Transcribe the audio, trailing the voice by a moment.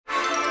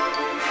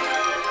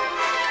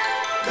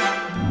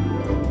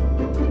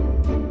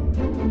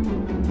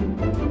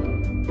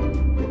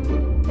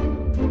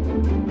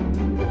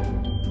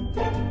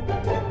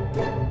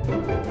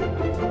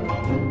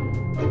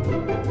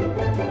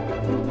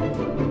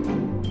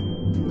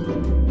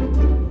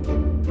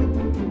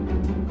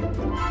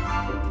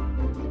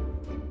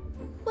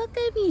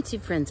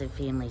YouTube friends and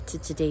family, to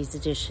today's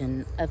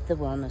edition of the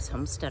Wellness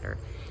Homesteader.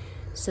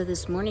 So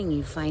this morning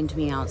you find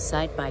me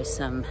outside by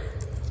some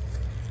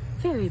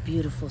very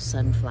beautiful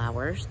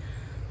sunflowers,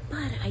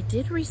 but I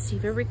did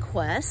receive a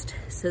request,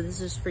 so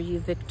this is for you,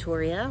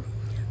 Victoria,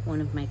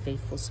 one of my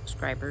faithful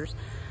subscribers,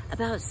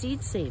 about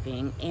seed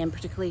saving, and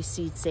particularly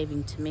seed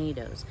saving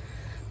tomatoes.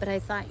 But I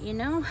thought, you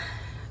know,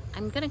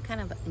 I'm gonna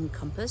kind of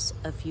encompass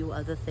a few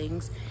other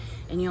things,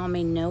 and y'all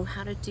may know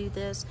how to do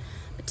this,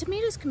 but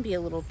tomatoes can be a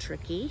little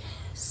tricky.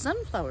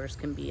 Sunflowers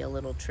can be a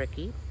little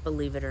tricky,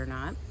 believe it or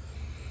not.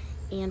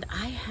 And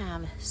I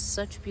have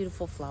such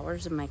beautiful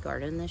flowers in my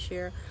garden this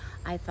year,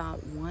 I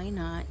thought, why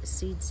not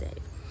seed save?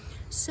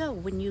 So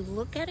when you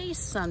look at a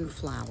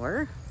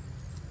sunflower,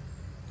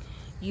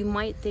 you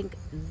might think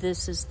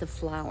this is the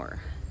flower,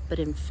 but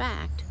in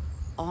fact,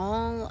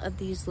 all of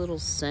these little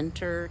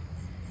center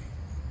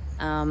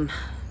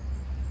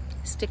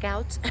stick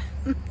outs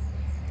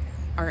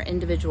are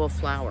individual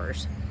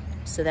flowers.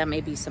 So that may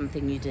be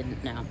something you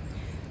didn't know.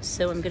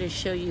 So I'm going to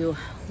show you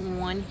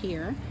one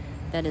here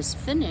that is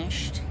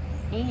finished,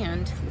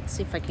 and let's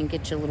see if I can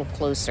get you a little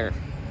closer,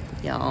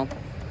 y'all.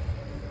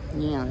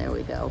 Yeah, there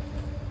we go.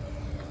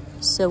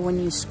 So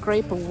when you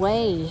scrape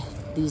away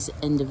these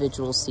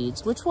individual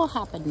seeds, which will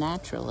happen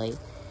naturally,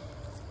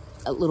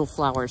 little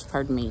flowers,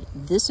 pardon me,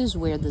 this is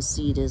where the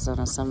seed is on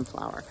a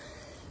sunflower.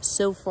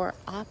 So for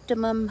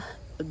optimum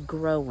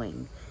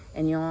growing,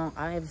 and y'all,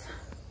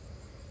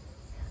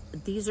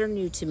 these are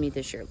new to me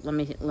this year, let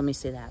me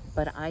say that,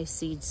 but I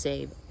seed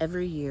save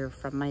every year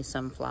from my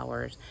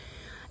sunflowers,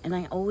 and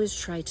I always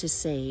try to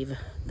save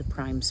the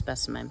prime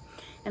specimen.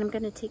 And I'm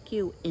going to take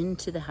you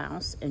into the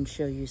house and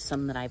show you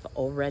some that I've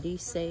already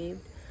saved.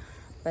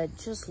 But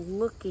just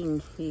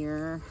looking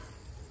here,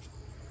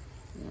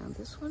 yeah,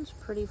 this one's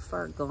pretty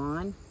far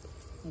gone.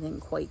 I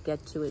didn't quite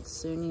get to it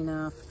soon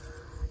enough,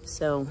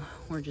 so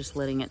we're just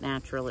letting it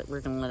naturally,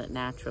 we're going to let it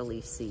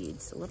naturally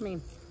seed. So let me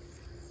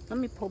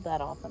pull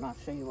that off and I'll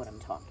show you what I'm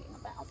talking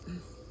about.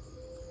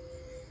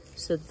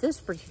 So this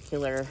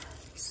particular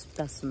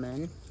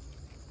specimen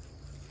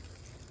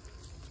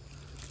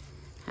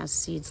has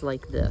seeds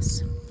like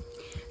this.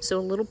 So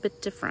a little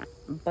bit different,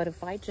 but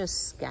if I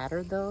just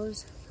scatter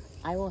those,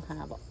 I will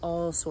have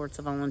all sorts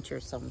of volunteer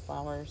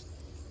sunflowers.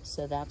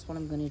 So that's what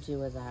I'm going to do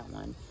with that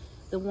one.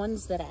 The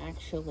ones that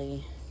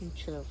actually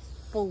mature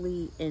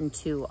fully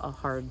into a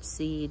hard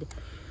seed,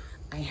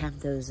 I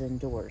have those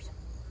indoors.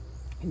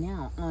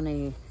 Now on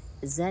a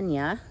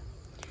zinnia,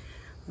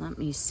 let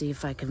me see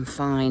if I can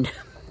find,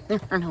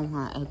 there aren't a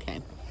lot.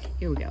 Okay,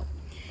 here we go.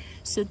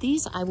 So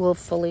these, I will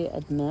fully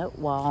admit,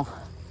 while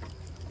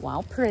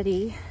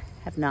pretty,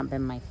 have not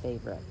been my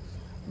favorite,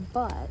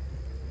 but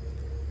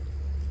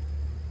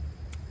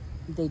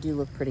they do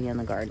look pretty in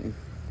the garden.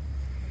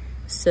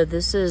 So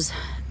this is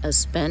a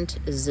spent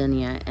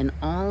zinnia, and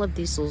all of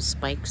these little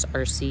spikes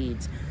are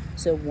seeds.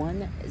 So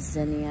one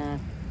zinnia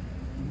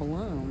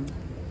bloom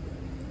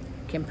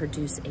can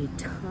produce a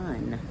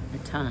ton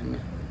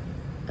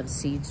of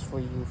seeds for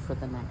you for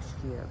the next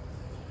year.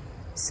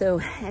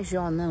 So as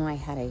y'all know, I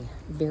had a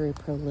very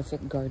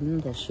prolific garden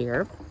this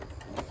year,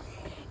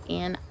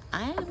 and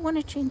I want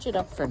to change it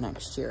up for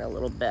next year a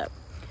little bit.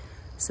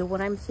 So what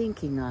I'm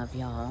thinking of,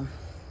 y'all,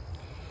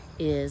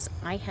 is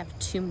I have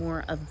 2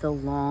 more of the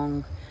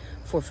long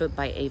 4-foot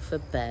by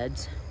 8-foot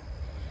beds,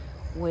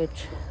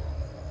 which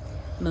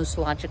most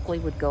logically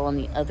would go on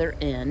the other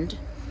end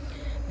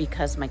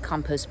because my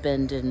compost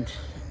bin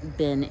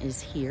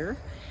is here.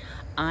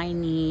 I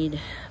need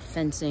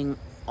fencing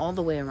all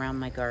the way around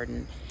my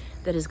garden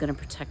that is going to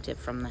protect it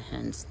from the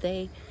hens.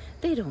 They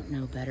don't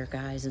know better,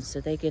 guys, and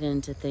so they get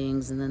into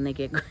things and then they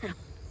get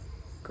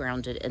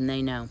grounded, and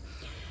they know.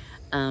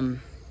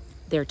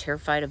 They're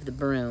terrified of the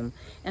broom,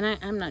 and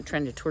I'm not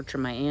trying to torture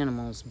my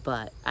animals,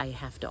 but I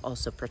have to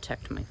also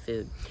protect my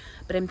food.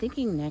 But I'm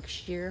thinking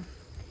next year,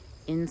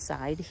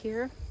 inside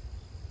here,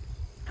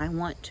 I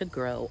want to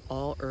grow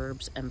all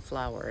herbs and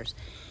flowers,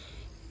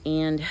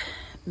 and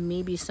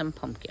maybe some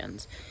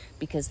pumpkins,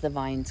 because the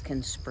vines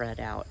can spread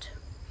out.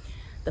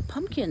 The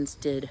pumpkins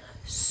did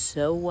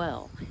so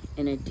well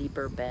in a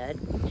deeper bed,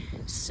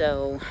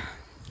 so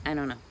I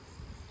don't know.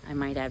 I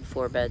might add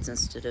 4 beds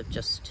instead of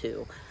just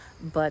 2,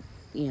 but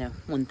you know,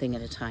 one thing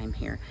at a time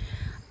here.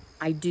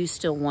 I do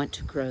still want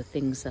to grow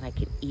things that I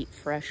can eat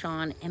fresh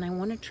on, and I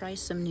want to try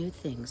some new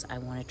things. I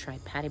want to try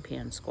patty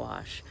pan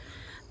squash,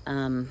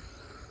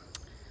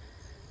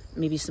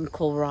 maybe some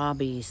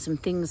kohlrabi, some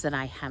things that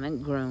I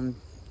haven't grown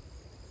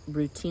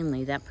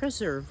routinely that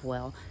preserve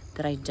well,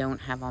 that I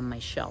don't have on my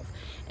shelf.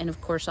 And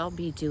of course, I'll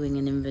be doing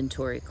an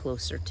inventory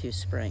closer to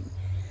spring.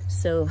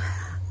 So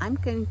I'm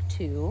going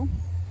to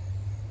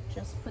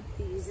just put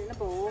these in a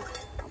bowl.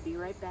 I'll be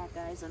right back,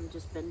 guys. I'm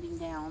just bending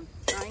down,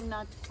 trying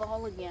not to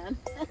fall again.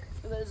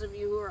 For those of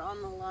you who are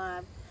on the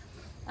live,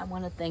 I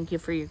want to thank you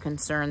for your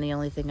concern. The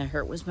only thing I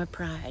hurt was my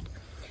pride.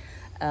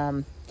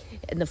 And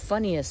the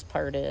funniest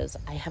part is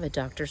I have a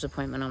doctor's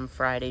appointment on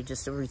Friday,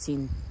 just a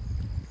routine.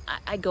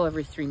 I go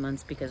every 3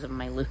 months because of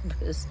my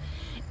lupus.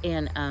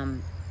 And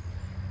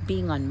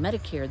being on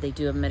Medicare, they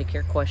do a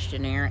Medicare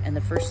questionnaire, and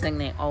the first thing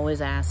they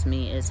always ask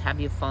me is, have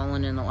you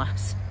fallen in the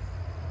last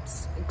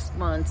 6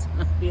 months?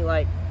 And I'll be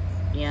like,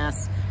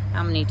 yes.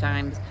 How many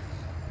times?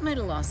 I might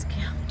have lost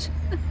count.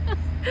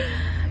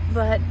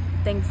 But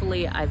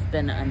thankfully, I've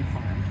been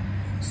unharmed.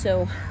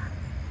 So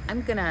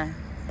I'm gonna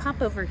pop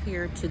over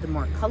here to the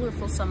more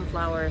colorful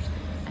sunflowers.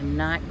 I'm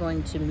not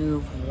going to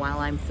move while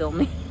I'm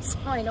filming so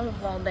I don't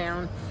fall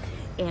down.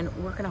 And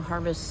we're gonna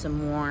harvest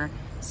some more,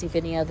 see if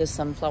any of the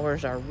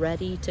sunflowers are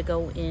ready to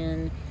go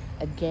in.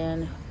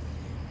 Again,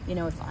 you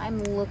know, if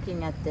I'm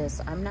looking at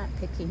this, I'm not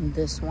picking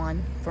this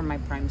one for my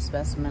prime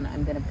specimen.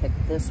 I'm gonna pick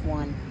this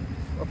one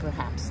or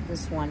perhaps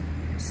this one.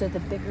 So the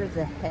bigger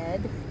the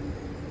head,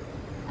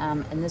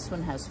 and this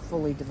one has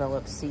fully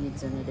developed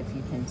seeds in it, if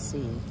you can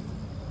see.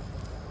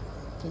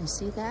 Can you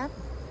see that?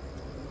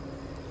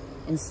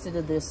 Instead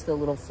of this, the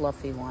little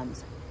fluffy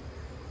ones.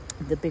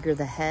 The bigger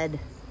the head,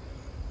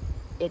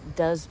 it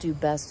does do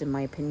best, in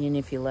my opinion,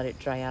 if you let it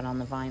dry out on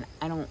the vine.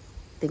 I don't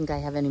think I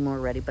have any more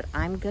ready, but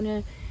I'm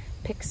gonna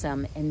pick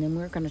some, and then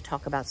we're gonna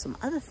talk about some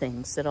other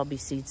things that I'll be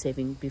seed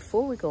saving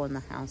before we go in the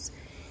house.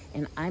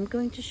 And I'm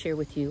going to share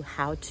with you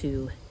how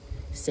to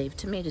save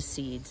tomato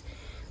seeds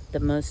the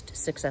most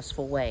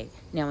successful way.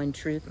 Now, in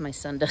truth, my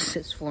son does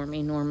this for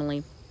me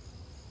normally,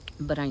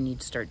 but I need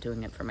to start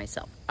doing it for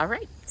myself. All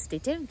right, stay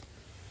tuned.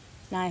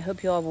 Now, I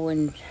hope you all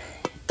will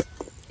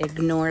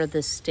ignore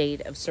the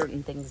state of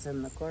certain things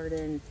in the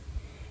garden,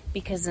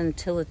 because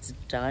until it's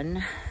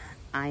done,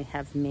 I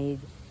have made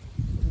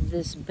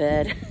this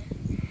bed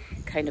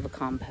kind of a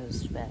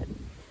compost bed.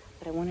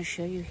 But I want to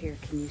show you here.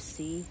 Can you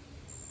see?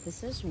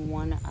 This is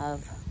one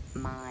of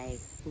my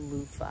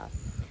loofah.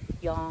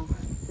 Y'all,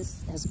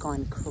 this has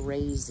gone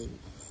crazy.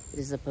 It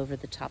is up over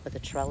the top of the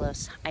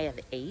trellis. I have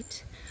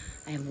 8.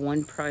 I have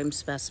one prime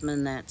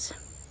specimen that's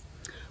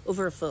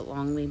over a foot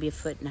long, maybe a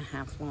foot and a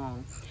half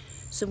long.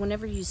 So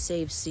whenever you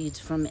save seeds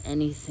from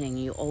anything,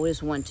 you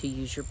always want to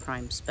use your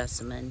prime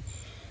specimen.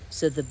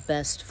 So the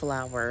best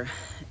flower,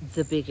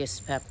 the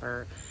biggest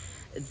pepper,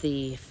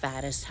 the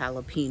fattest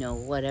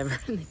jalapeno, whatever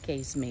the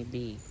case may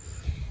be.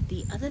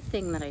 The other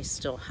thing that I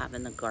still have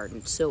in the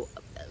garden, so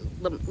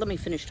let me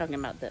finish talking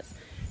about this.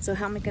 So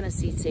how am I gonna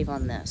seed save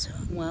on this?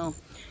 Well,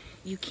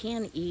 you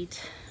can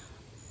eat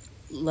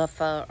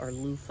loofah or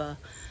loofah,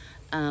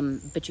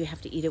 but you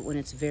have to eat it when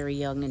it's very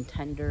young and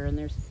tender, and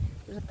there's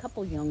a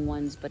couple young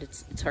ones, but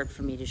it's hard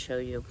for me to show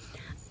you.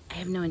 I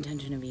have no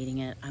intention of eating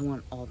it. I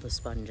want all the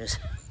sponges.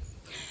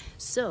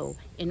 So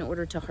in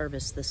order to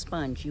harvest the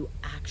sponge, you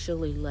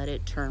actually let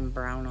it turn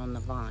brown on the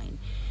vine.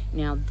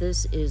 Now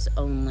this is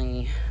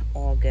only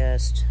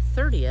August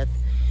 30th,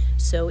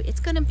 so it's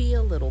gonna be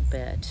a little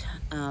bit.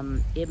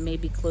 It may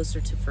be closer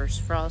to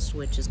first frost,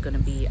 which is gonna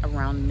be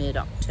around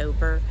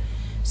mid-October.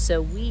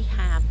 So we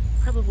have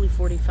probably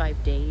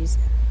 45 days,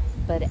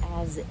 but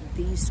as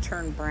these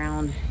turn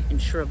brown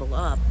and shrivel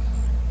up,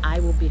 I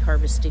will be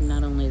harvesting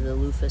not only the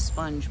loofah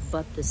sponge,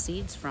 but the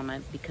seeds from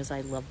it, because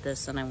I love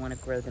this and I want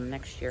to grow them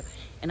next year.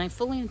 And I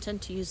fully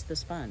intend to use the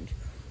sponge.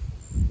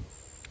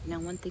 Now,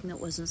 one thing that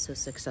wasn't so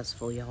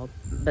successful, y'all,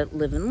 but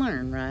live and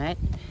learn, right?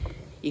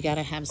 You got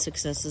to have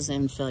successes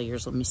and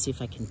failures. Let me see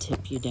if I can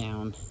tip you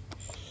down.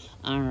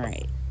 All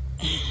right.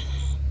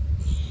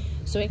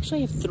 So I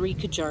actually have 3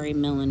 Kajari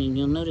melon, and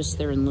you'll notice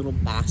they're in little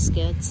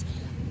baskets.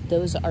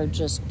 Those are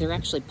just, they're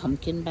actually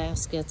pumpkin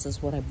baskets is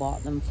what I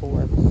bought them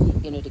for,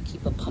 you know, to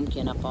keep a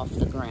pumpkin up off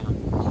the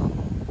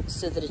ground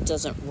so that it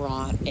doesn't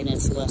rot and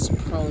it's less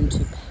prone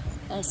to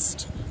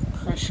pest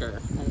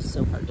pressure. That is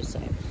so hard to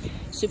say.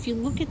 So if you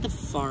look at the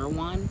far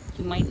one,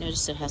 you might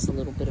notice it has a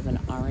little bit of an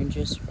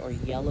orangish or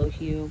yellow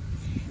hue.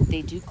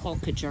 They do call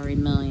Kajari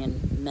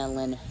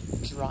melon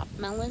drop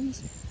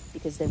melons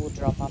because they will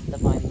drop off the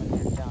vine when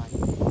they're done.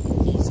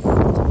 These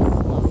have to be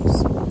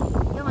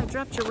close. Yo, I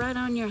dropped you right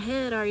on your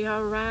head. Are you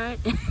all right?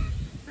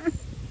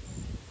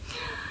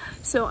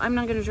 So I'm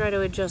not going to try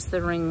to adjust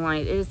the ring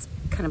light. It's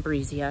kind of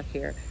breezy out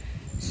here.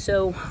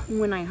 So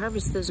when I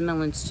harvest those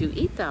melons to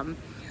eat them,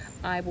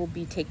 I will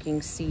be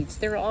taking seeds.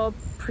 They're all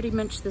pretty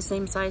much the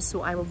same size,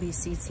 so I will be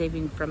seed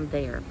saving from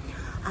there.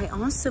 I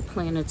also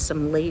planted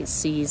some late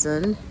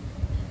season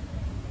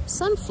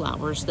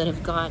sunflowers that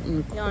have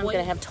gotten, I'm going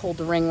to have to hold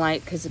the ring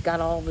light because it got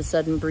all of a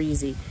sudden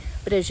breezy.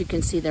 But as you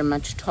can see, they're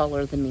much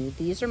taller than me.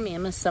 These are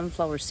mammoth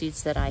sunflower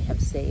seeds that I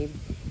have saved.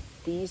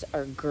 These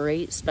are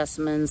great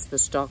specimens. The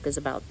stalk is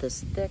about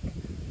this thick.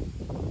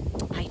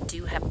 I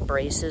do have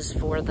braces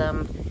for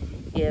them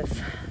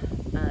if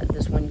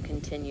this one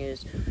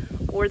continues,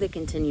 or they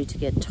continue to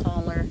get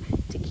taller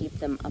to keep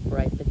them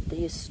upright. But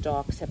these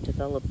stalks have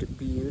developed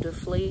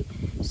beautifully,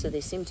 so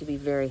they seem to be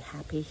very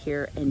happy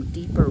here and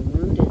deeper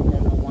rooted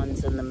than the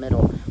ones in the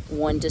middle.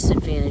 One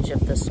disadvantage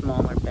of the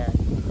smaller bed.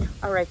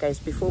 All right, guys,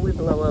 before we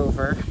blow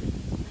over,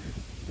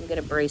 I'm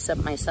gonna brace up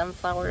my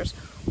sunflowers.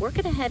 We're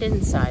gonna head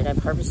inside.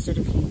 I've harvested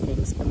a few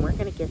things, and we're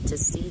gonna get to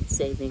seed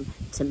saving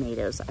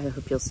tomatoes. I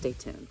hope you'll stay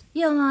tuned.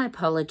 Yeah, I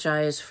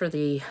apologize for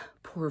the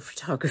poor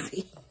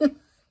photography.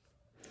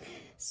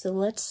 So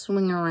let's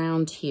swing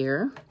around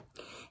here.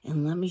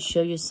 And let me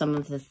show you some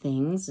of the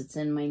things. It's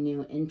in my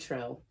new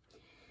intro.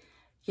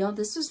 Y'all,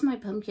 this is my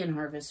pumpkin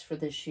harvest for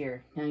this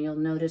year. Now you'll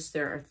notice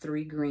there are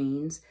 3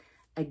 greens.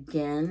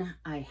 Again,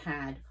 I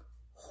had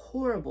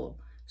horrible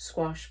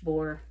squash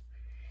borer.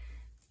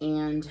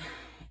 And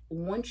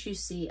once you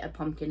see a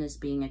pumpkin is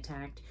being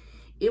attacked,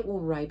 it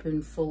will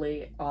ripen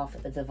fully off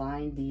of the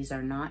vine. These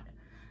are not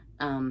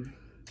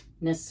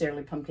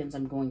necessarily pumpkins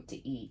I'm going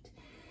to eat.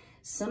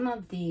 Some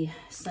of the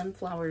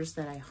sunflowers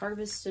that I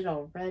harvested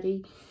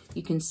already,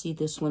 you can see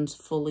this one's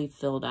fully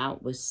filled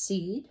out with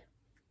seed.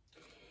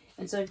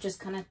 And so I've just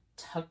kind of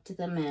tucked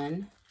them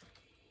in,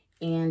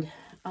 and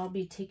I'll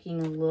be taking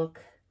a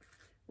look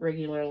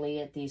regularly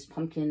at these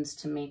pumpkins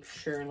to make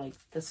sure, like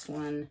this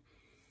one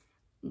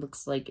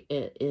looks like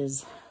it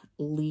is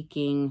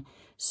leaking.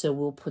 So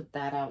we'll put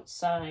that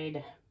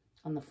outside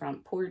on the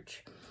front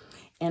porch.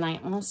 And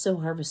I also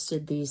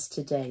harvested these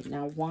today.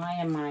 Now, why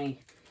am I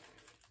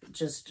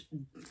just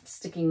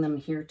sticking them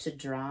here to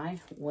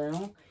dry?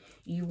 Well,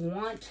 you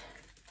want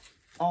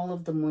all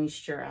of the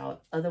moisture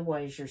out,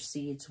 otherwise your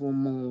seeds will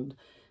mold.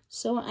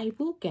 So I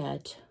will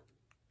get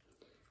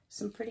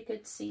some pretty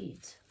good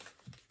seeds.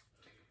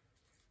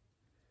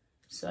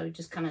 So I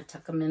just kind of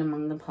tuck them in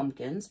among the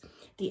pumpkins.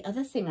 The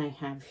other thing I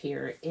have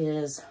here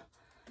is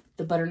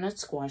the butternut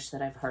squash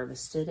that I've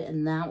harvested,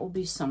 and that will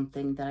be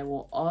something that I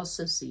will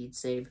also seed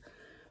save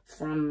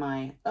from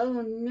my,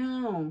 oh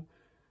no,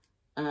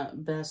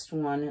 best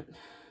one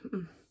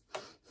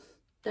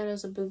that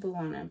has a boo-boo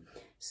on it.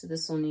 So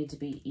this will need to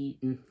be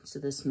eaten. So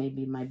this may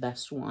be my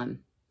best one.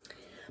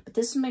 But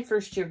this is my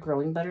first year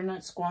growing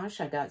butternut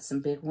squash. I got some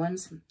big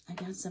ones. I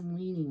got some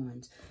weeny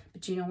ones.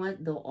 But you know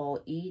what? They'll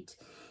all eat.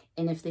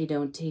 And if they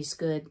don't taste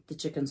good, the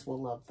chickens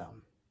will love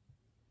them.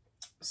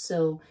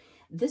 So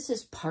this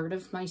is part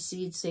of my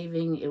seed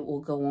saving. It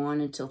will go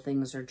on until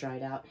things are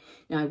dried out.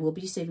 Now I will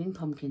be saving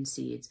pumpkin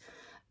seeds,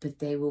 but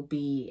they will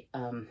be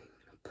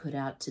put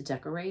out to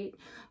decorate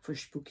for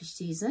spooky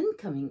season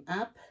coming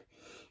up.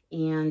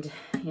 And,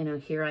 you know,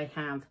 here I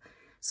have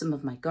some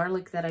of my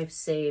garlic that I've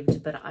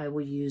saved, but I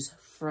will use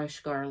fresh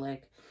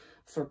garlic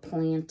for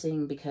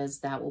planting because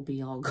that will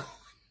be all gone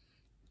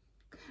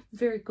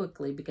very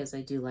quickly because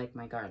I do like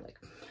my garlic.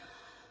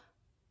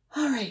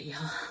 All right,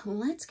 y'all,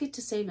 let's get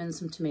to saving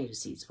some tomato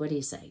seeds. What do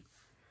you say?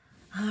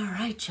 All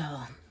right,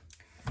 y'all.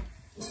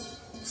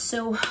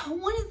 So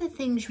one of the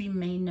things we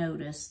may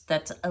notice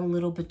that's a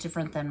little bit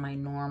different than my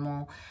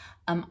normal,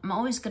 I'm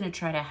always going to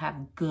try to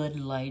have good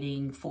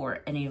lighting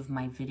for any of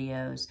my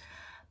videos,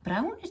 but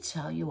I want to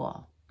tell you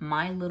all,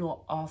 my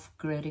little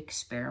off-grid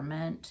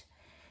experiment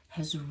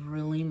has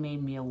really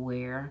made me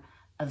aware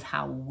of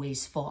how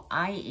wasteful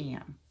I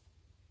am.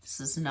 This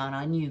is not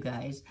on you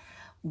guys,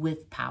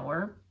 with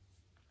power.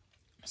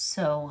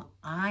 So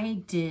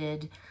I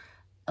did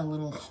a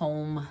little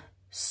home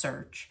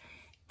search,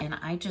 and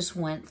I just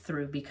went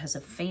through, because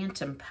of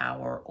phantom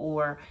power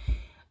or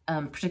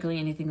particularly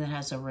anything that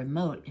has a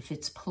remote, if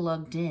it's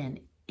plugged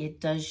in,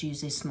 it does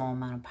use a small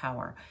amount of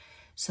power.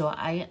 So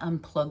I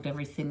unplugged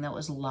everything that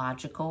was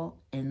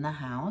logical in the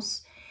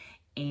house.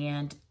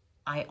 And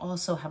I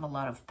also have a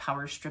lot of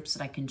power strips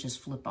that I can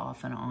just flip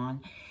off and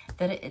on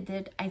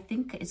that I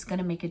think is going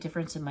to make a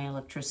difference in my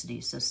electricity.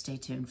 So stay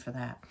tuned for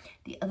that.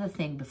 The other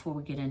thing before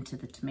we get into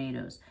the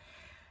tomatoes,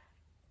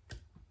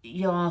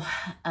 y'all,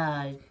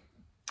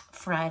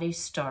 Friday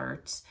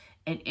starts,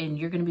 and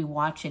you're going to be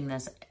watching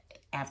this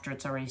after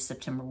it's already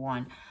September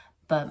 1,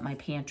 but my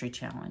pantry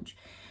challenge.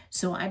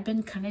 So I've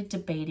been kind of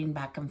debating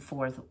back and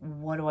forth,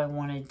 what do I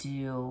want to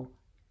do,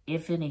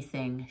 if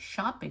anything,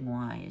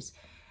 shopping-wise,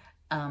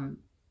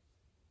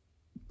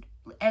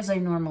 as I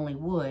normally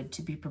would,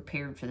 to be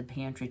prepared for the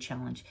pantry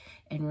challenge.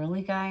 And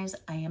really, guys,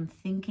 I am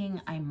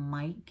thinking I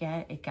might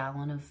get a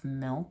gallon of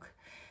milk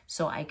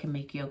so I can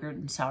make yogurt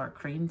and sour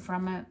cream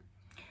from it.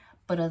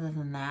 But other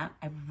than that,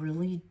 I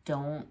really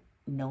don't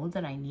know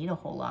that I need a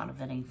whole lot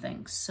of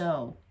anything.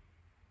 So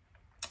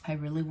I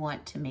really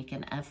want to make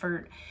an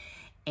effort.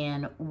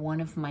 And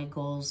one of my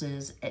goals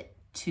is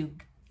to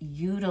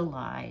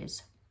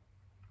utilize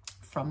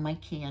from my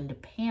canned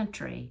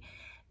pantry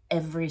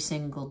every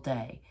single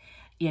day.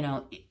 You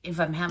know, if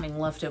I'm having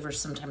leftovers,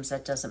 sometimes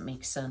that doesn't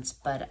make sense.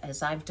 But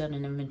as I've done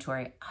an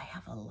inventory, I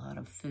have a lot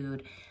of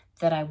food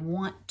that I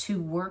want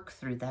to work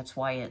through. That's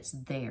why it's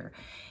there.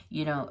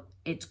 You know,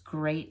 it's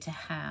great to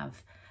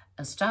have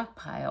a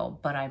stockpile,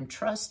 but I'm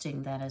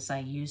trusting that as I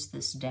use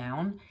this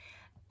down,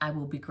 I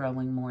will be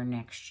growing more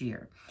next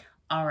year.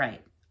 All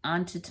right,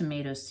 on to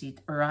tomato seed,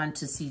 or on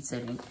to seed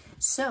saving.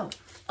 So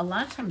a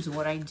lot of times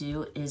what I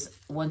do is,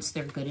 once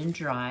they're good and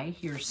dry,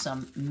 here's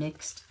some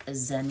mixed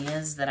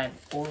zinnias that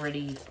I've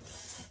already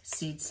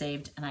seed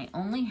saved, and I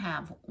only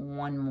have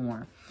one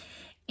more.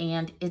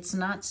 And it's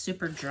not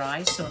super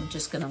dry, so I'm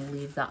just gonna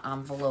leave the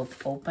envelope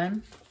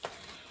open.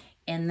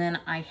 And then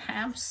I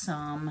have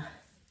some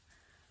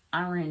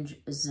orange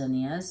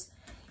zinnias,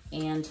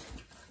 and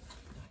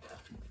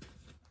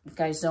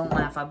guys, don't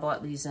laugh, I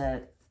bought these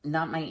at,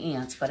 not my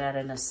aunt's, but at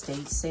an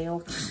estate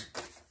sale.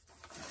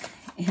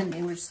 And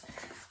they were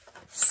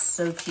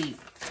so cheap.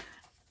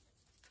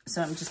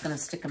 So I'm just going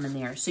to stick them in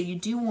there. So you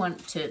do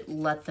want to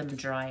let them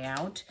dry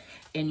out,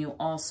 and you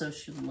also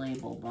should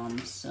label them.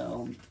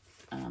 So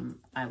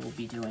I will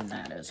be doing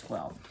that as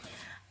well.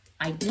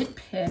 I did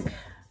pick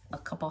a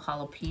couple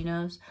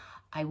jalapenos.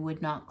 I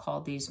would not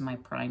call these my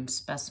prime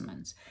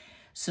specimens.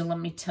 So let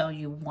me tell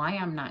you why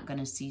I'm not going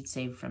to seed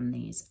save from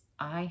these.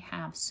 I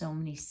have so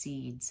many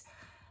seeds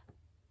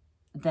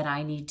that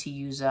I need to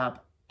use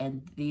up,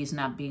 and these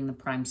not being the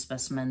prime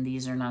specimen,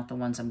 these are not the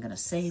ones I'm going to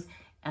save.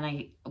 And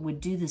I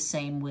would do the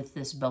same with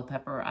this bell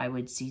pepper. I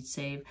would seed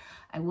save.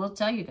 I will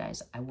tell you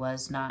guys, I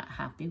was not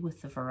happy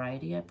with the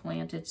variety I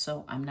planted,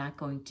 so I'm not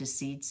going to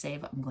seed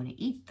save. I'm going to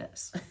eat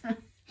this.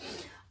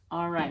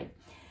 All right.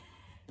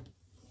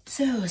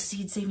 So,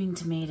 seed saving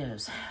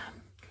tomatoes.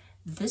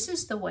 This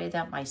is the way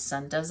that my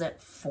son does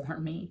it for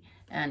me.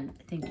 And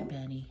thank you,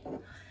 Benny.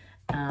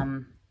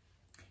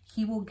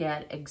 He will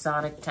get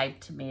exotic type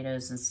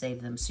tomatoes and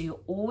save them. So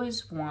you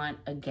always want,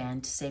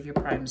 again, to save your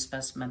prime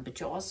specimen, but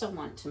you also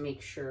want to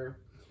make sure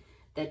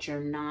that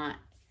you're not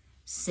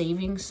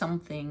saving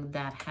something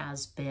that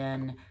has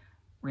been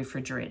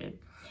refrigerated.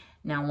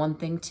 Now, one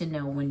thing to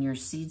know when you're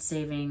seed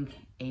saving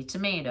a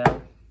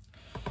tomato,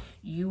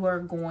 you are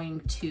going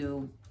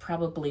to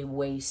probably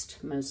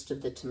waste most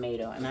of the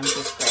tomato. And I'm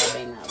just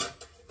grabbing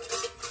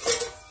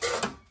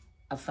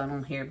a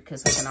funnel here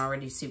because I can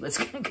already see what's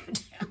going to go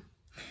down.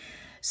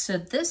 So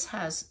this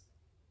has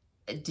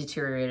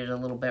deteriorated a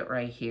little bit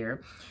right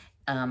here,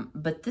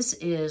 but this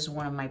is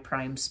one of my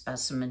prime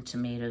specimen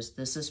tomatoes.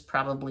 This is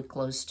probably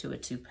close to a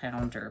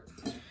 2-pounder.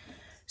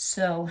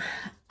 So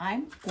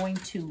I'm going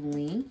to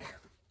link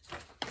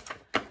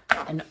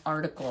an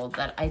article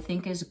that I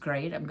think is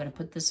great. I'm going to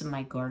put this in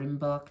my garden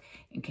book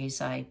in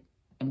case I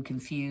am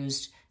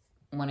confused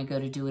when I go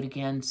to do it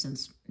again,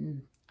 since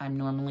I'm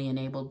normally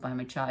enabled by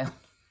my child.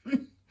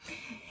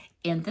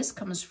 And this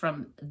comes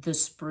from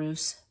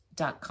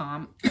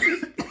thespruce.com.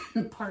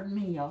 Pardon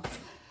me, y'all.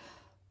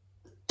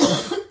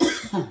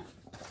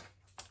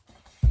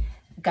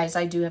 Guys,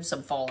 I do have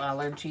some fall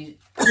allergies.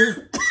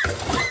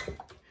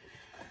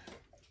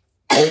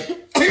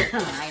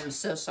 I am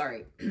so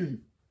sorry.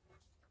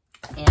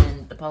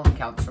 And the pollen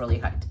count's really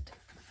high.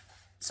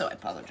 So I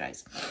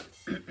apologize.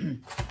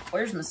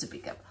 Where's my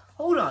sippy cup?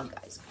 Hold on,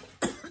 guys.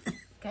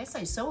 Guys,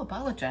 I so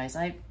apologize.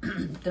 I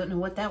don't know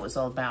what that was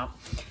all about.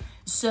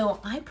 So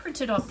I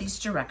printed off these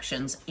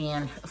directions,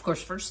 and of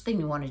course, first thing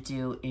you want to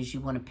do is you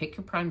want to pick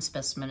your prime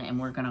specimen, and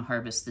we're going to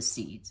harvest the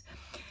seeds.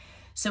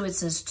 So it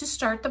says, to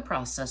start the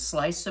process,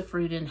 slice the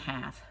fruit in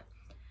half,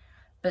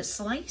 but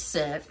slice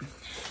it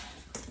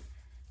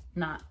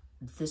not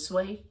this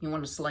way. You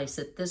want to slice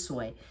it this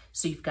way.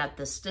 So you've got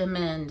the stem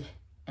end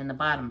and the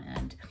bottom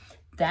end.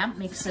 That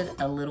makes it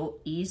a little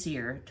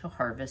easier to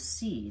harvest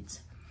seeds.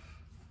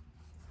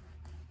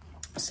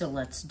 So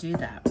let's do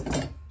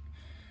that.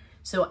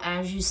 So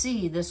as you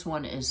see, this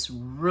one is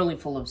really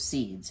full of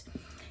seeds.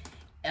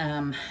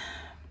 In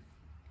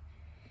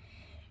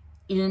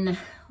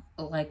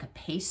like a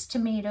paste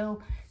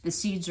tomato, the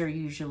seeds are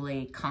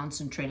usually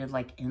concentrated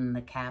like in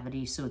the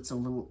cavity, so it's a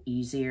little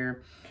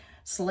easier.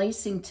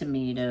 Slicing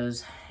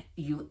tomatoes,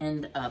 you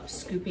end up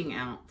scooping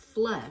out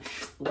flesh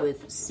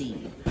with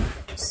seed.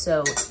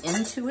 So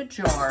into a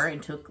jar,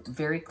 into a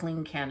very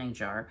clean canning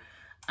jar,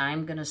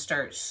 I'm gonna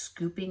start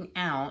scooping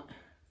out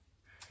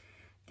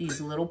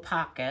these little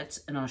pockets,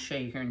 and I'll show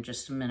you here in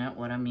just a minute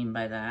what I mean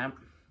by that,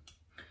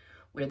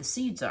 where the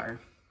seeds are.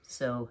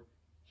 So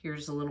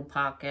here's a little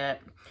pocket.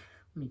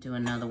 Let me do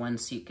another one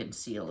so you can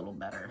see a little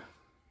better.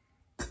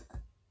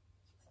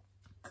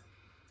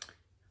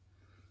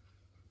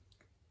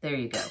 There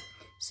you go.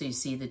 So you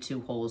see the 2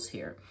 holes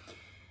here.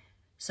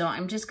 So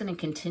I'm just going to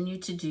continue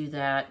to do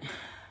that.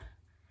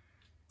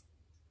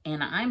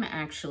 And I'm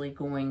actually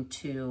going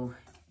to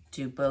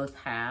do both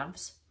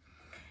halves.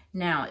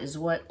 Now, is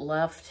what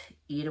left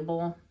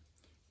eatable,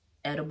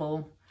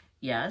 edible?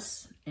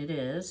 Yes, it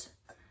is.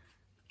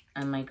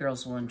 And my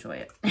girls will enjoy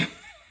it.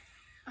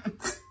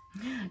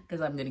 Because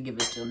I'm going to give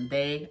it to them.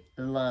 They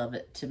love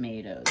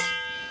tomatoes.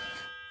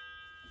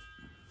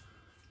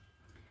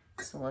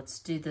 So let's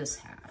do this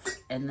half.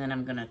 And then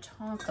I'm going to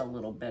talk a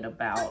little bit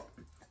about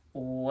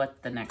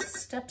what the next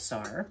steps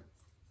are.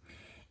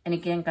 And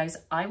again, guys,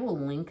 I will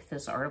link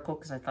this article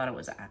because I thought it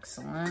was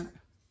excellent.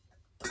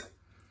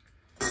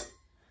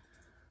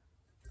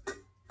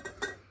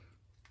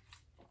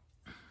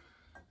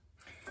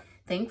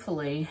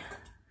 Thankfully,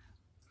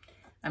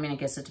 I mean, I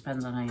guess it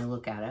depends on how you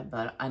look at it,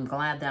 but I'm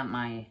glad that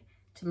my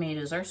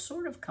tomatoes are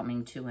sort of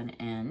coming to an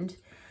end.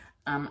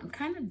 I'm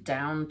kind of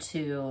down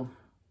to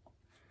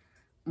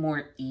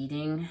more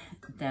eating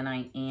than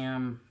I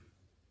am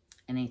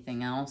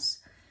anything else.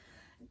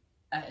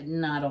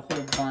 Not a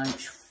whole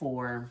bunch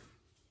for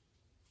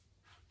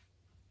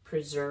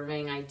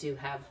preserving. I do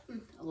have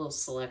a little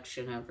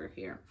selection over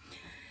here.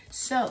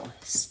 So,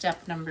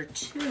 step number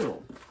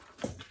 2.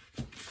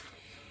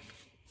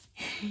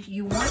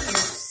 You want your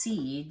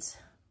seeds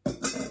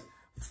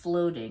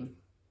floating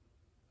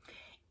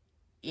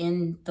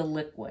in the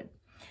liquid.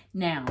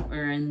 Now,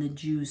 or in the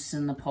juice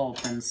and the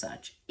pulp and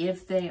such.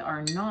 If they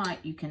are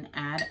not, you can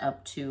add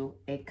up to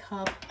a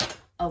cup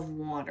of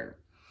water.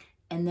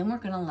 And then we're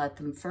going to let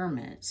them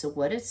ferment. So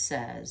what it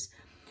says,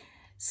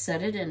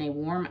 set it in a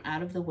warm,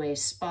 out-of-the-way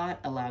spot.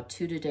 Allow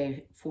 2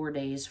 to 4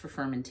 days for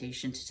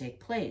fermentation to take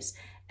place.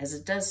 As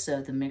it does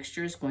so, the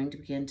mixture is going to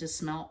begin to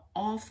smell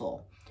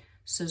awful.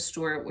 So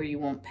store it where you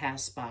won't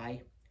pass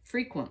by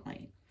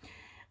frequently.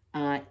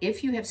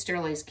 If you have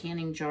sterilized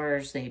canning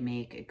jars, they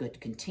make a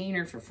good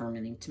container for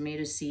fermenting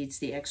tomato seeds.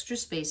 The extra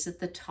space at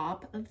the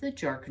top of the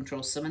jar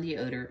controls some of the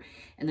odor,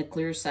 and the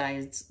clear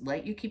sides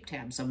let you keep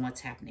tabs on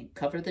what's happening.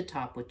 Cover the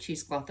top with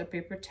cheesecloth or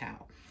paper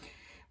towel,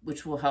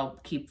 which will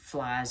help keep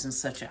flies and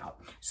such out.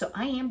 So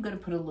I am going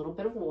to put a little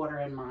bit of water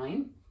in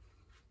mine.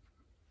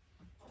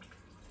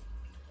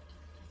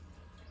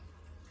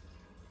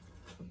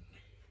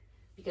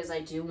 Because I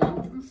do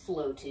want them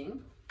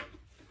floating.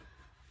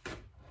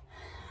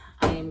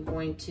 I am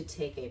going to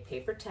take a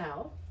paper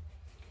towel.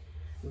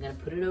 I'm going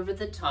to put it over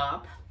the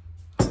top.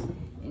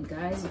 And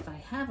guys, if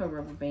I have a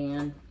rubber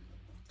band,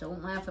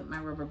 don't laugh at my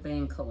rubber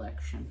band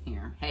collection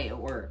here. Hey, it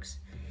works.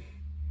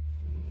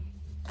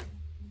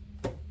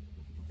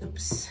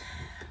 Oops.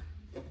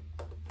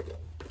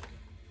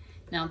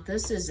 Now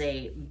this is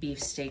a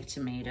beefsteak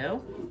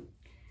tomato.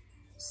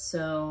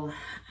 So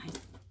I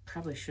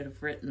probably should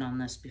have written on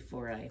this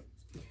before let's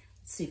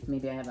see if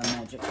maybe I have a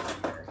magic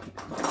marker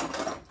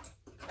here.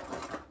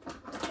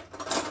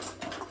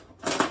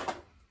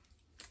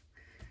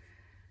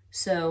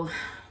 So,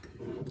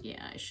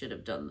 yeah, I should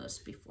have done this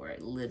before I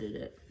lidded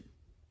it.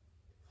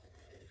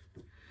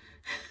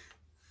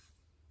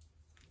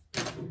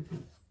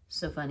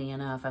 So funny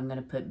enough, I'm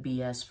going to put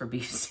BS for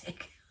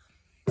beefsteak.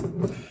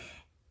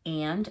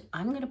 And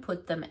I'm going to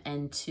put them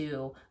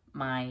into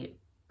my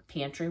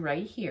pantry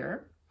right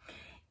here.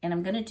 And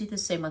I'm going to do the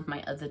same with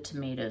my other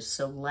tomatoes.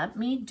 So let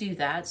me do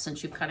that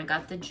since you've kind of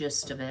got the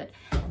gist of it.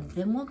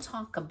 Then we'll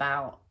talk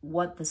about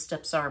what the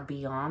steps are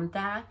beyond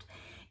that.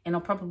 And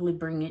I'll probably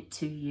bring it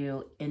to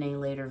you in a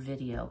later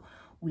video.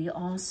 We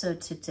also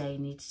today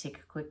need to take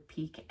a quick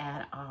peek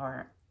at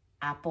our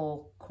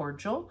apple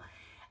cordial.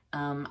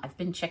 I've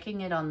been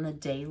checking it on the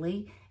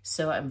daily,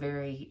 so I'm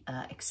very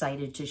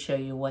excited to show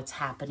you what's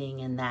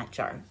happening in that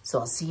jar. So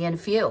I'll see you in a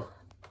few.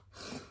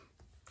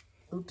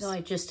 Oops,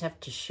 I just have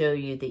to show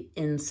you the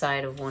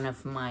inside of one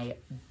of my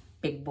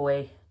big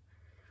boy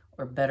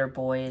or better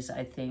boys.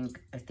 I think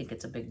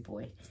it's a big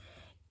boy.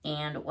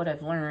 And what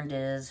I've learned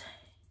is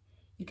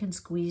you can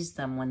squeeze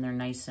them when they're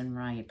nice and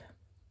ripe.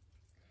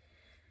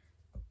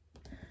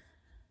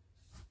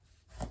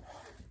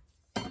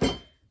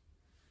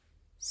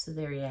 So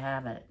there you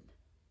have it.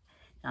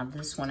 Now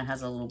this one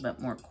has a little bit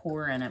more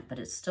core in it, but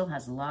it still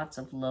has lots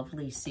of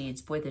lovely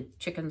seeds. Boy, the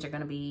chickens are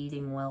going to be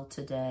eating well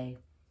today.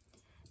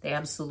 They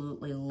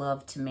absolutely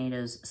love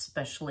tomatoes,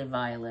 especially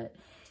Violet.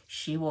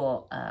 She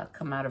will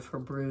come out of her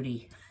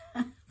broody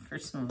for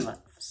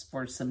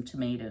some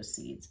tomato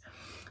seeds.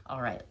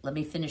 All right, let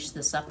me finish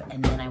this up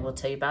and then I will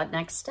tell you about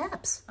next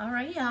steps. All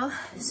right, y'all.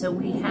 So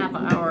we have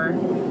our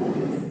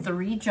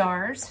 3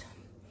 jars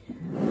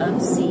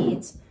of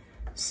seeds.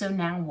 So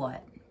now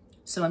what?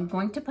 So I'm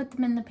going to put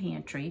them in the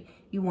pantry.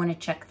 You want to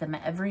check them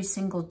every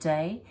single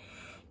day,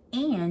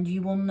 and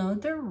you will know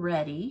they're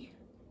ready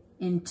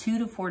in 2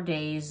 to 4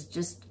 days,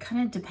 just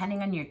kind of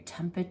depending on your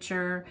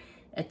temperature,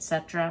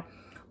 etc.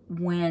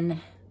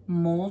 When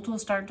mold will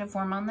start to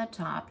form on the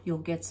top, you'll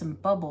get some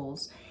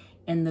bubbles,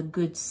 and the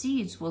good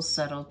seeds will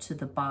settle to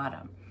the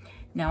bottom.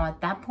 Now at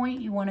that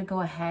point, you want to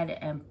go ahead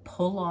and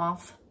pull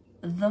off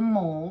the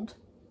mold,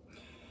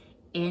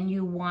 and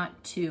you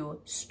want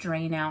to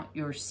strain out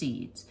your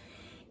seeds.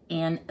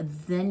 And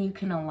then you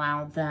can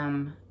allow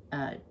them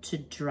to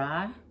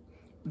dry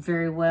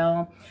very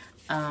well.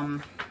 I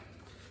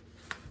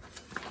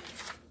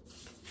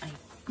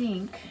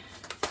think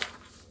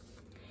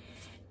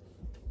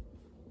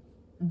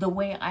the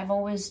way I've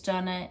always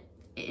done it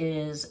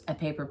is a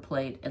paper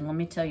plate. And let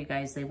me tell you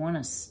guys, they want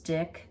to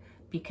stick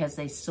because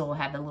they still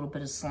have a little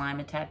bit of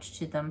slime attached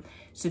to them.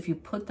 So if you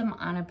put them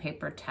on a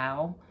paper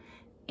towel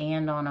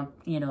and on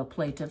a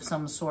plate of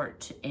some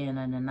sort and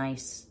in a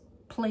nice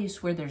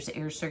place where there's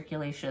air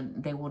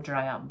circulation, they will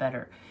dry out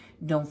better.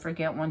 Don't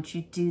forget, once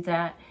you do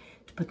that,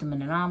 to put them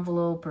in an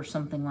envelope or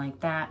something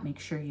like that. Make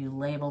sure you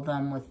label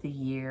them with the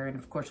year and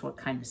of course what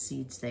kind of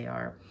seeds they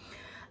are.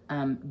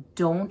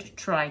 Don't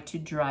try to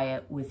dry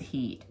it with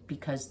heat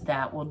because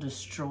that will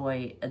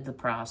destroy the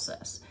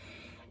process.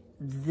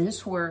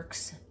 This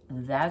works.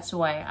 That's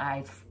why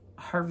I've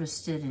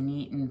harvested and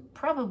eaten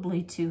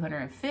probably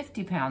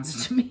 250 pounds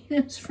of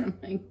tomatoes from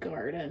my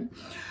garden.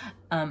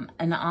 An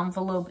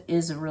envelope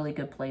is a really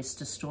good place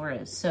to store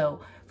it.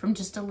 So from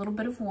just a little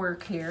bit of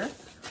work here,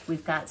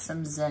 we've got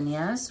some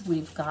zinnias,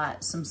 we've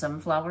got some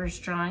sunflowers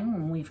drying,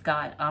 and we've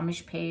got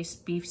Amish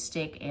paste,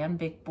 beefsteak, and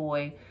big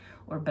boy,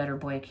 or better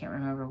boy, I can't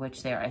remember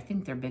which they are. I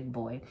think they're big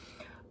boy,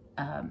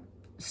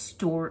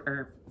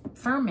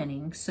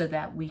 fermenting so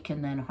that we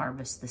can then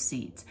harvest the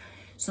seeds.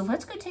 So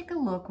let's go take a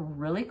look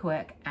really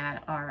quick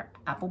at our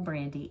apple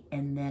brandy,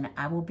 and then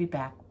I will be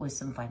back with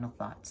some final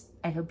thoughts.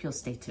 I hope you'll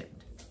stay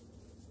tuned.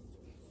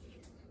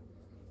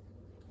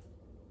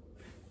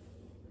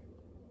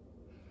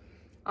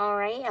 All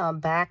right, I'm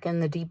back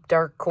in the deep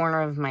dark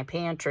corner of my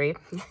pantry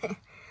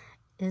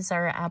is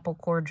our apple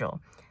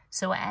cordial.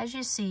 So as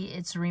you see,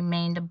 it's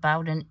remained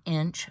about an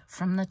inch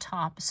from the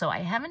top. So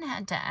I haven't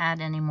had to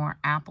add any more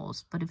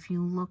apples, but if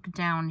you look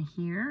down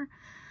here,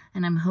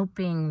 and I'm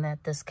hoping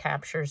that this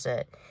captures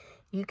it,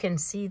 you can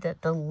see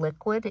that the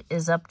liquid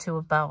is up to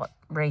about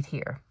right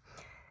here.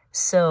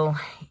 So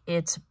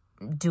it's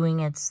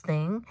doing its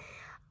thing.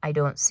 I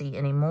don't see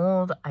any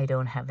mold. I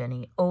don't have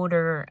any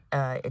odor.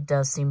 It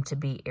does seem to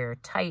be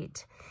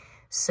airtight.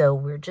 So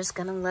we're just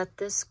gonna let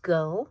this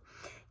go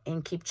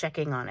and keep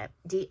checking on it.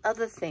 The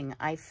other thing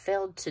I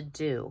failed to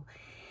do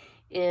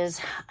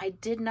is I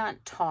did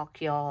not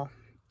talk, y'all,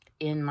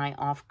 in my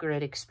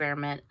off-grid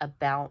experiment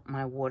about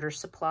my water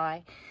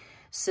supply.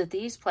 So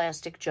these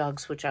plastic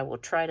jugs, which I will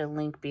try to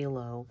link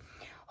below,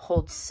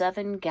 hold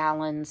 7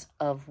 gallons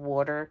of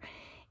water,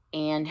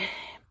 and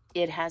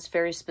it has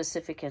very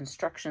specific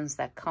instructions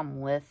that come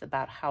with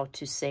about how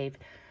to save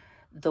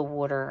the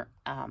water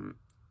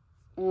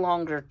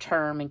longer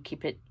term and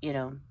keep it, you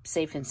know,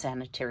 safe and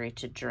sanitary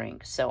to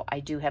drink. So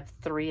I do have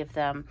 3 of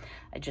them.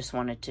 I just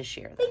wanted to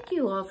share that. Thank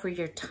you all for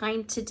your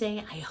time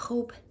today. I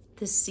hope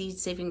this seed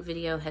saving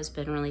video has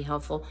been really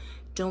helpful.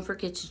 Don't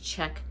forget to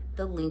check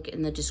the link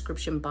in the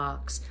description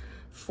box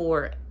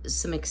for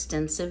some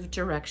extensive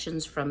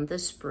directions from the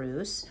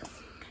spruce.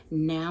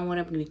 Now what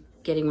I'm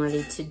getting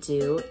ready to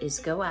do is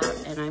go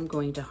out and I'm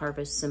going to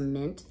harvest some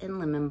mint and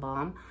lemon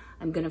balm.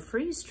 I'm going to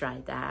freeze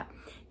dry that,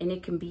 and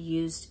it can be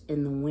used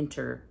in the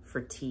winter for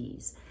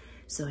teas.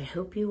 So I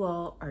hope you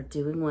all are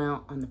doing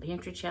well on the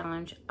pantry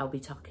challenge. I'll be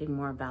talking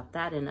more about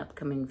that in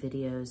upcoming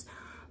videos.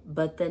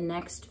 But the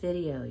next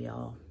video,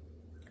 y'all,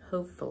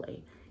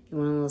 hopefully, you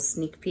want a little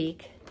sneak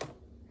peek?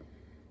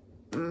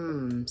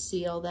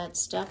 See all that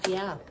stuff?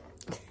 Yeah,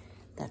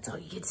 that's all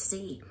you get to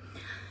see.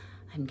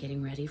 I'm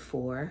getting ready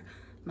for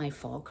my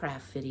fall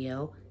craft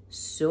video.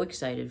 So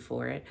excited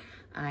for it.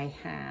 I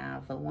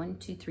have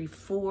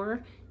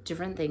 4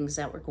 different things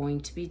that we're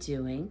going to be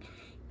doing,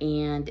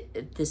 and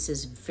this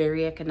is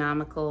very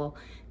economical.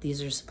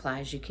 These are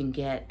supplies you can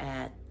get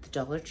at the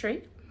Dollar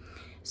Tree,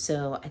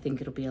 so I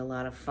think it'll be a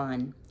lot of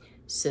fun.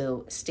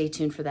 So stay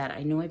tuned for that.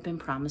 I know I've been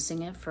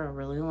promising it for a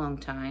really long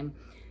time,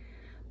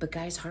 but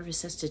guys,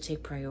 harvest has to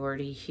take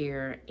priority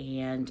here,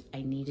 and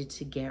I needed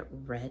to get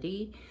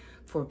ready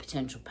for a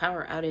potential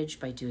power outage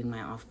by doing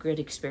my off-grid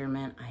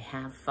experiment. I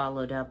have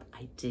followed up.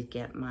 I did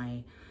get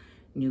my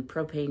new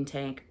propane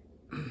tank,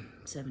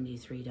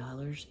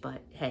 $73,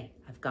 but hey,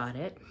 I've got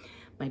it.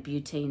 My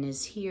butane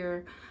is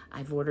here.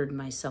 I've ordered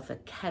myself a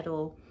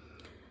kettle,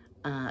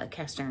 a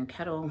cast iron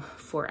kettle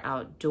for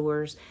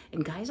outdoors.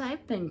 And guys,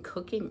 I've been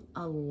cooking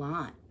a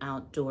lot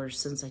outdoors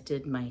since I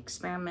did my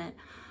experiment.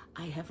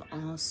 I have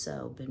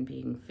also been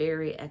being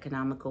very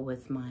economical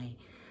with my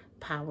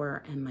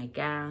power and my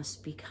gas,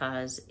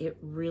 because it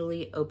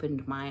really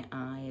opened my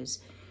eyes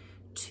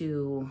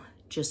to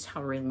just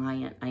how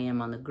reliant I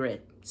am on the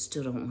grid.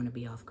 Still don't want to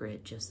be off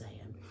grid, just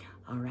saying.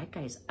 All right,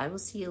 guys, I will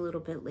see you a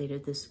little bit later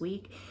this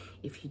week.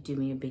 If you do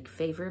me a big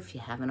favor, if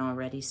you haven't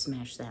already,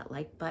 smash that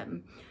like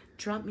button.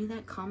 Drop me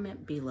that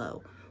comment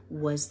below.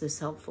 Was this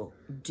helpful?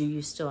 Do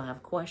you still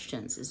have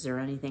questions? Is there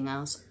anything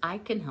else I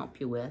can help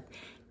you with?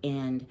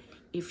 And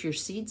if you're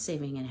seed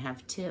saving and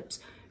have tips,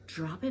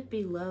 drop it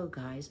below,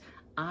 guys.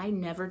 I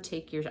never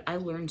take I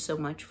learn so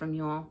much from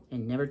you all,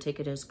 and never take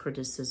it as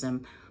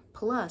criticism.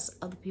 Plus,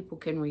 other people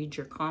can read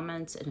your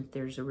comments, and if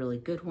there's a really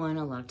good one,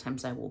 a lot of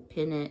times I will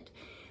pin it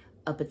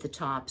up at the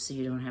top so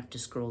you don't have to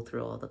scroll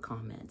through all the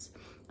comments.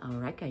 All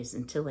right, guys,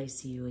 until I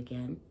see you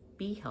again,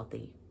 be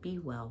healthy, be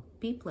well,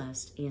 be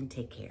blessed, and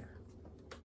take care.